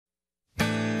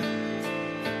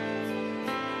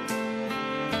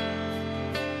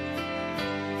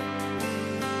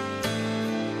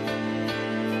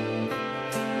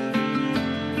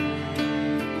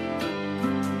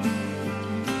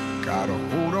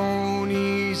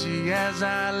easy as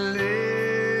I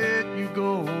let you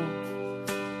go.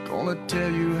 Gonna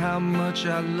tell you how much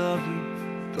I love you,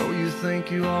 though you think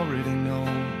you already know.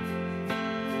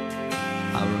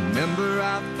 I remember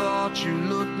I thought you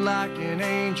looked like an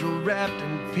angel wrapped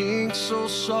in pink, so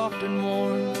soft and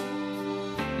warm.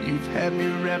 You've had me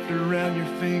wrapped around your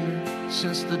finger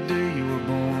since the day you were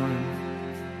born.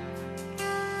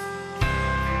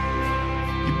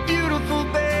 You're beautiful,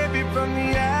 baby, from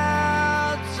the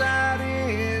outside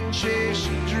in. Chase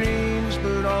your dreams,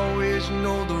 but always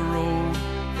know the road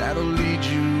that'll lead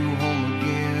you home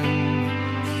again.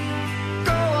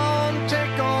 Go on,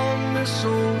 take on this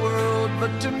old world,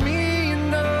 but to me, you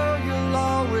know you'll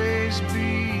always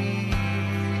be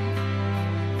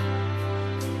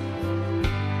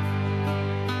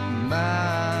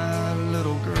my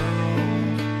little girl.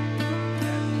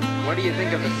 What do you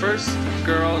think of the first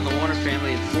girl in the Warner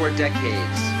family in 4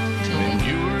 decades? When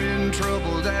you were in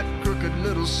trouble, that crooked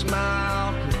little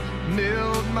smile could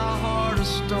melt my heart of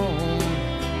stone.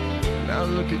 Now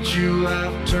look at you,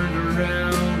 I've turned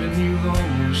around and you've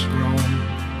almost grown.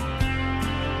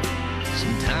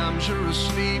 Sometimes you're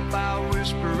asleep, I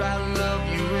whisper I love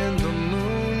you in the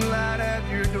moonlight at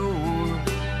your door.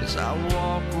 As I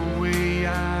walk away,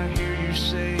 I hear you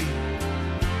say,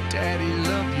 Daddy,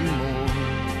 love you more.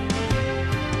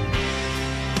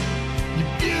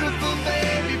 You're beautiful,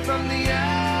 baby, from the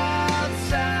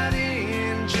outside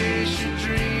in. Chase your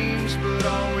dreams, but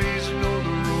always know the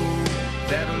road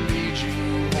that'll lead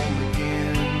you home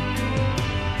again.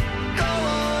 Go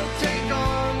on, take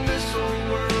on this old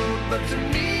world, but to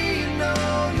me, you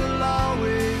know you'll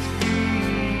always be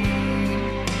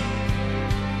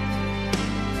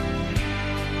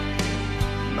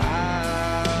my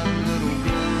little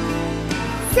girl.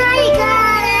 So you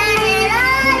gotta head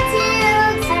on to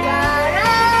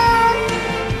tomorrow.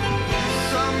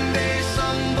 Someday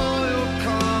some boy will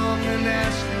come and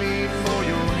ask me for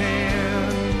your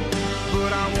hand,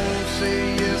 but I won't say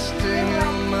yes to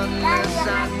him unless I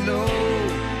know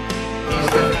he's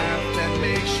the half that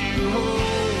makes you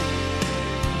whole.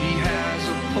 He has a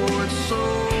poet's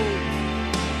soul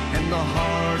and the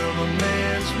heart of a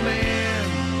man's man.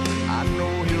 I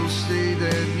know he'll say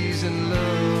that he's in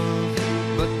love,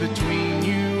 but between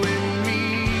you and me,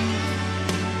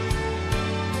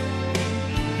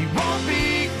 he won't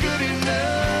be good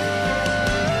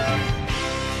enough.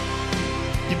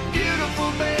 You're beautiful,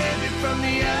 baby, from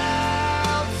the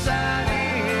outside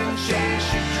in. Chase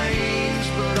your dreams,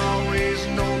 but always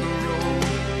know the road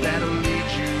that'll lead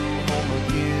you home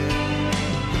again.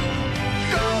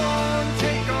 Go on,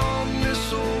 take on this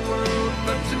old world,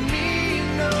 but to me, you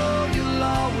know you'll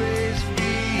always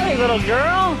be. Hey, little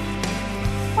girl,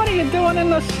 what are you doing in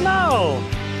the snow?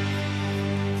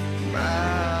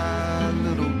 My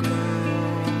little girl.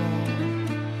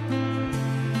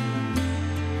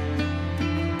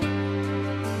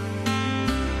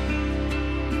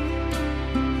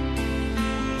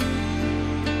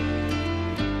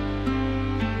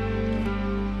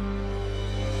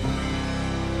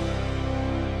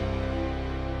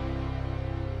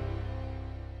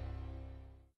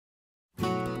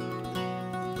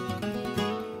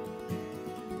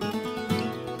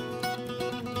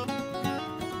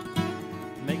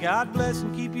 May God bless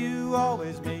and keep you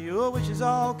always. May your wishes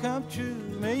all come true.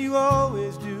 May you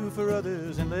always do for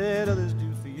others and let others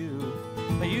do for you.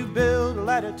 May you build a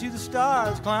ladder to the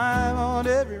stars, climb on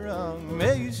every rung.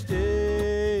 May you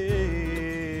stay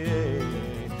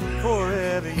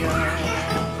forever young.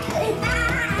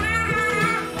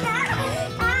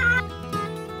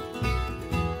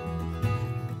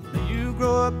 May you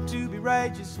grow up to be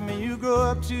righteous. May you grow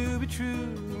up to be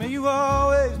true. May you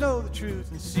always know the truth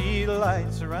and see the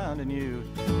light surrounding you.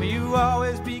 May you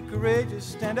always be courageous,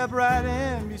 stand upright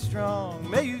and be strong.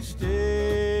 May you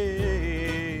stay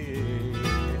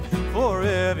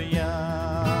forever young.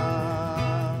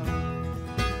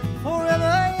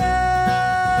 Forever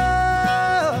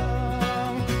young.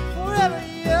 Forever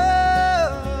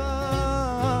young.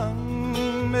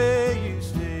 May you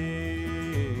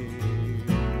stay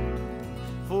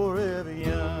forever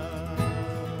young.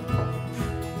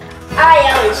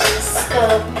 I always use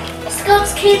Scope. Scope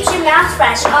keeps your mouth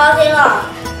fresh all day long.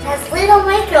 It has little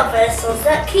micro bristles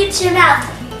that keeps your mouth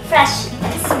fresh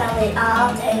and smelly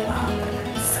all day long.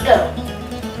 Scope.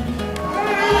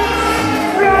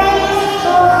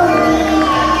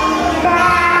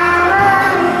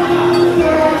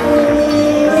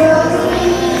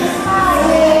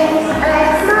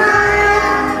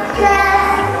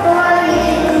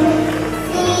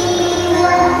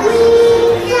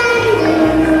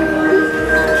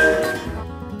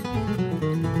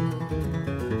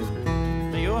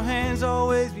 hands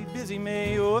always be busy,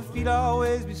 may your feet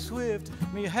always be swift.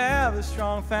 May you have a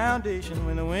strong foundation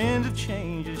when the winds of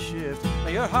change shift.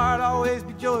 May your heart always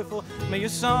be joyful, may your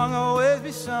song always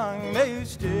be sung. May you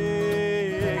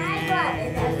stay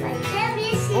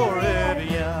forever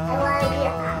young. I want to be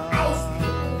ice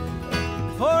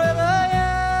cream. Forever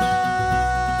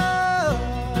young,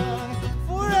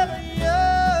 forever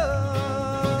young.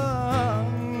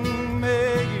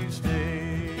 May you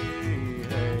stay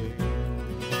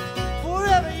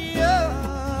forever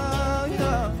young,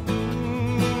 young.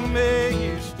 May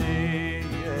you stay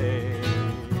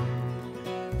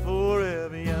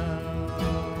forever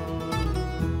young.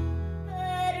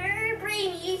 Butter,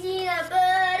 bring me peanut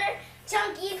butter,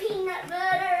 chunky peanut butter.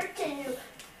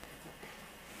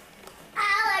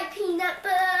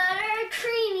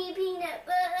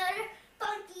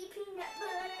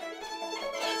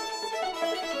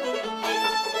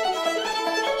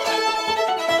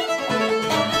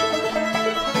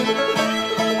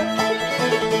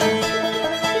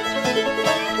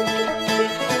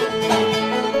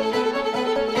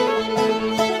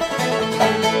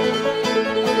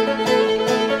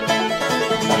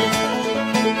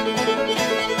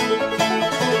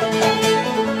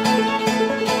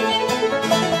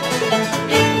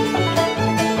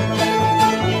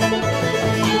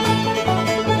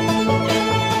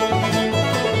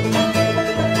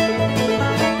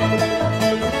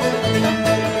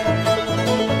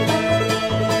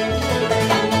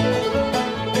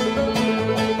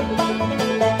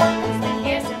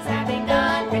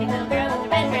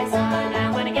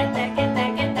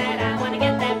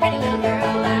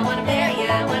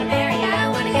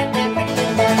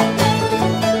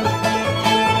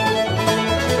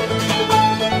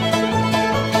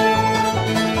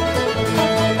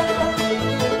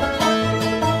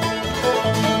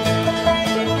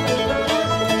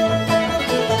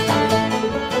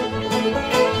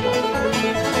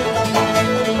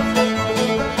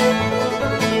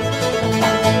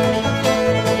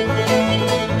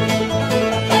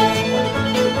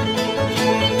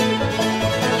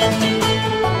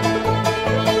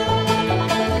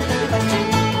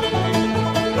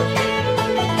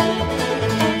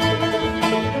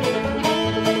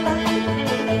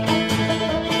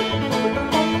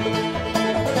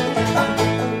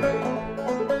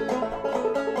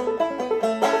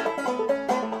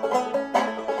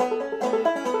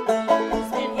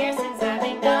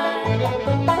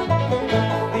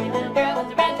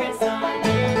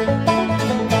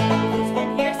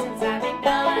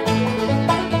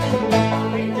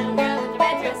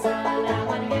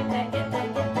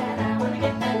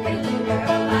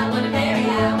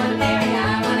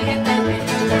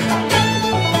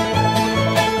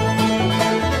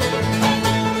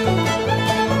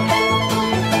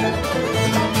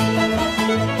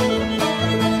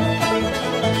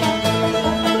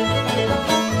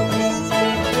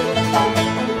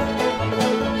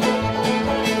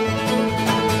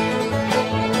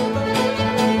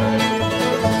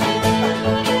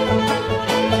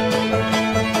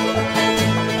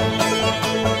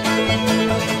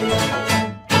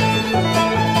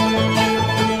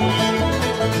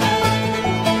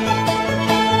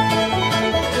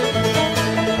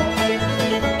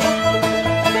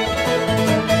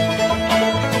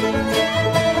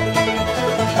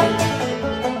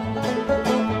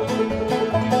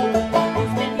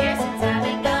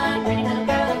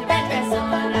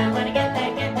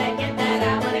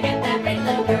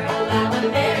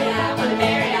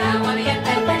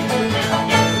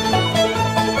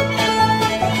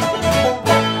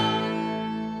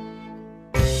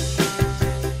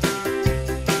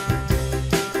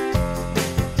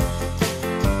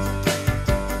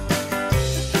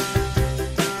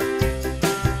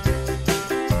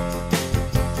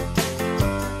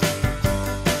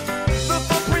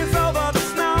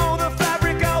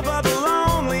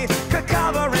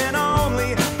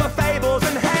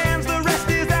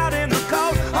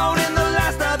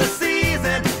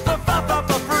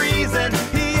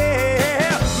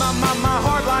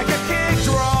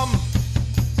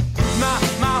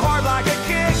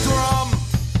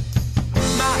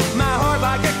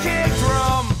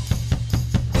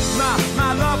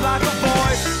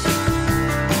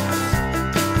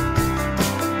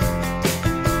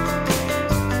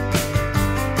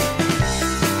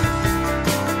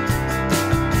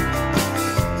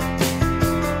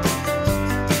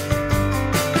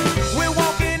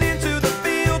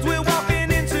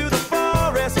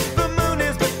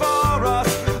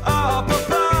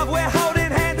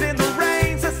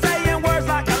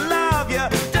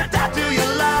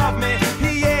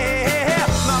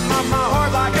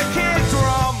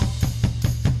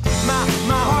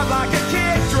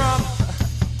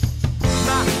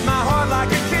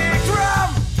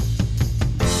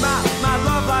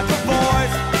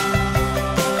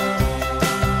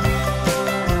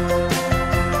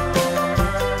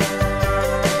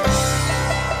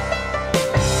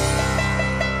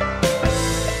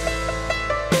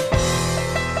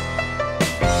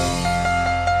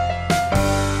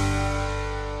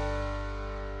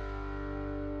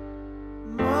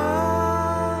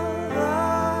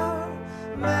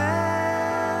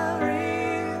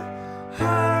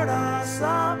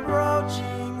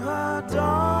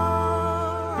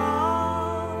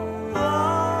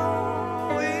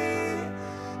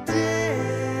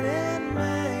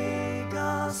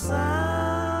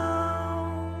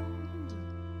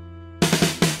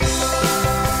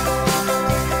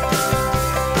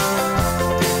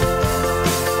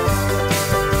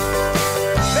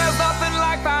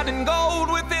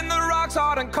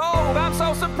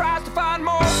 to find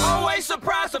more, always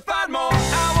surprised to find